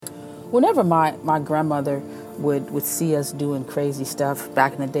Whenever my grandmother would see us doing crazy stuff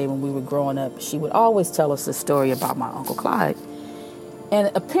back in the day when we were growing up, she would always tell us a story about my Uncle Clyde.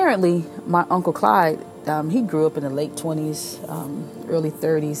 And apparently, my Uncle Clyde, he grew up in the late 20s, early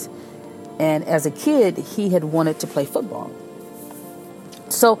 30s. And as a kid, he had wanted to play football.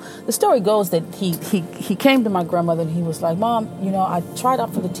 So the story goes that he came to my grandmother and he was like, "Mom, I tried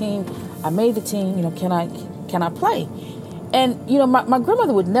out for the team. I made the team. Can I play?" And, my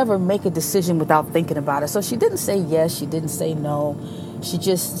grandmother would never make a decision without thinking about it. So she didn't say yes. She didn't say no. She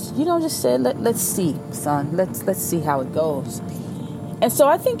just said, let's see, son. Let's see how it goes. And so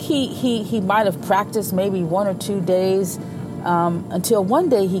I think he might have practiced maybe 1 or 2 days until one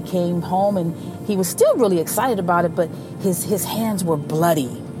day he came home and he was still really excited about it, but his hands were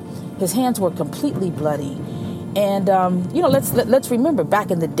bloody. His hands were completely bloody. And, let's remember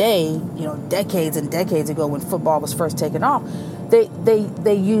back in the day, decades and decades ago when football was first taken off,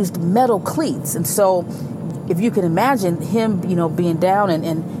 they used metal cleats. And so if you can imagine him, being down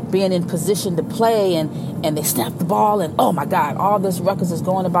and being in position to play and they snapped the ball and, oh my God, all this ruckus is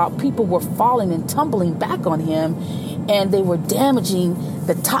going about. People were falling and tumbling back on him and they were damaging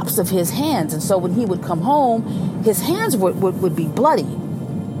the tops of his hands. And so when he would come home, his hands would be bloody.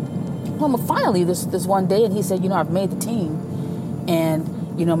 Well, finally, this one day, and he said, I've made the team, and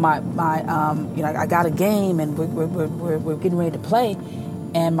I got a game, and we're getting ready to play,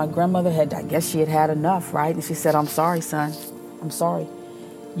 and my grandmother I guess she had enough, right? And she said, "I'm sorry, son, I'm sorry.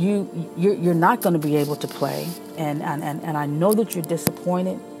 You're not going to be able to play, and I know that you're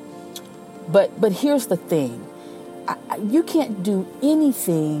disappointed, but here's the thing, you can't do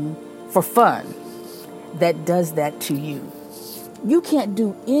anything for fun that does that to you." You can't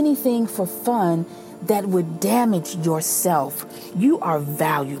do anything for fun that would damage yourself. You are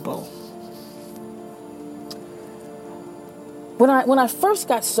valuable. When I first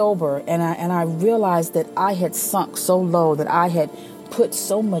got sober and I realized that I had sunk so low, that I had put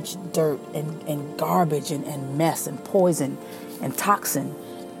so much dirt and garbage and mess and poison and toxin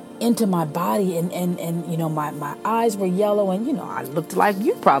into my body and my eyes were yellow and I looked like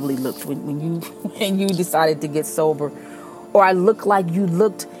you probably looked when you decided to get sober. Or I look like you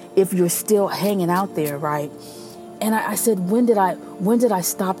looked if you're still hanging out there, right? And I said, when did I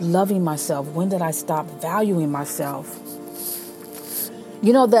stop loving myself? When did I stop valuing myself?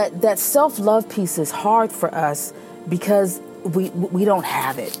 That self-love piece is hard for us because we don't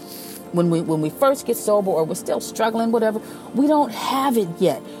have it. When we first get sober or we're still struggling, whatever, we don't have it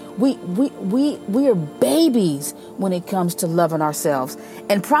yet. We are babies when it comes to loving ourselves,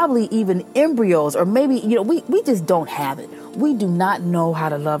 and probably even embryos, or maybe we just don't have it. We do not know how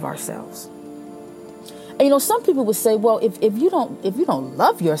to love ourselves. And some people would say, well, if you don't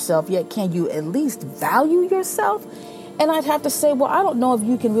love yourself yet, can you at least value yourself? And I'd have to say, well, I don't know if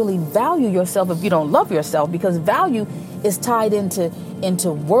you can really value yourself if you don't love yourself, because value is tied into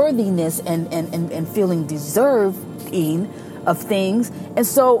worthiness and feeling deserving of things. And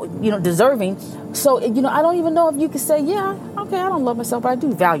so, deserving. So, I don't even know if you could say, yeah, okay, I don't love myself, but I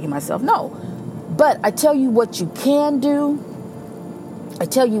do value myself. No. But I tell you what you can do.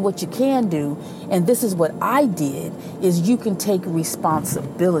 And this is what I did, is you can take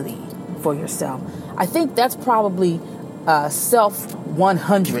responsibility for yourself. I think that's probably self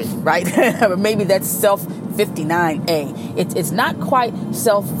 100, right? Or maybe that's self 59A. It's not quite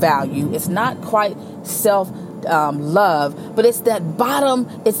self-value. It's not quite self-love, but it's that bottom,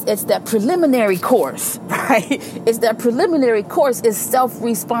 it's that preliminary course, right? It's that preliminary course is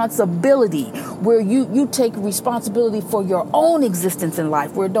self-responsibility, where you take responsibility for your own existence in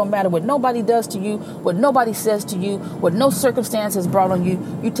life, where it don't matter what nobody does to you, what nobody says to you, what no circumstance has brought on you,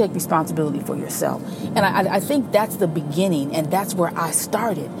 you take responsibility for yourself. And I think that's the beginning, and that's where I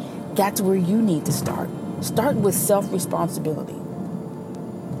started. That's where you need to start. Start with self-responsibility.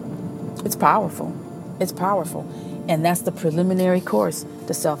 It's powerful. It's powerful. And that's the preliminary course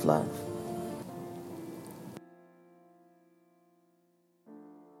to self-love.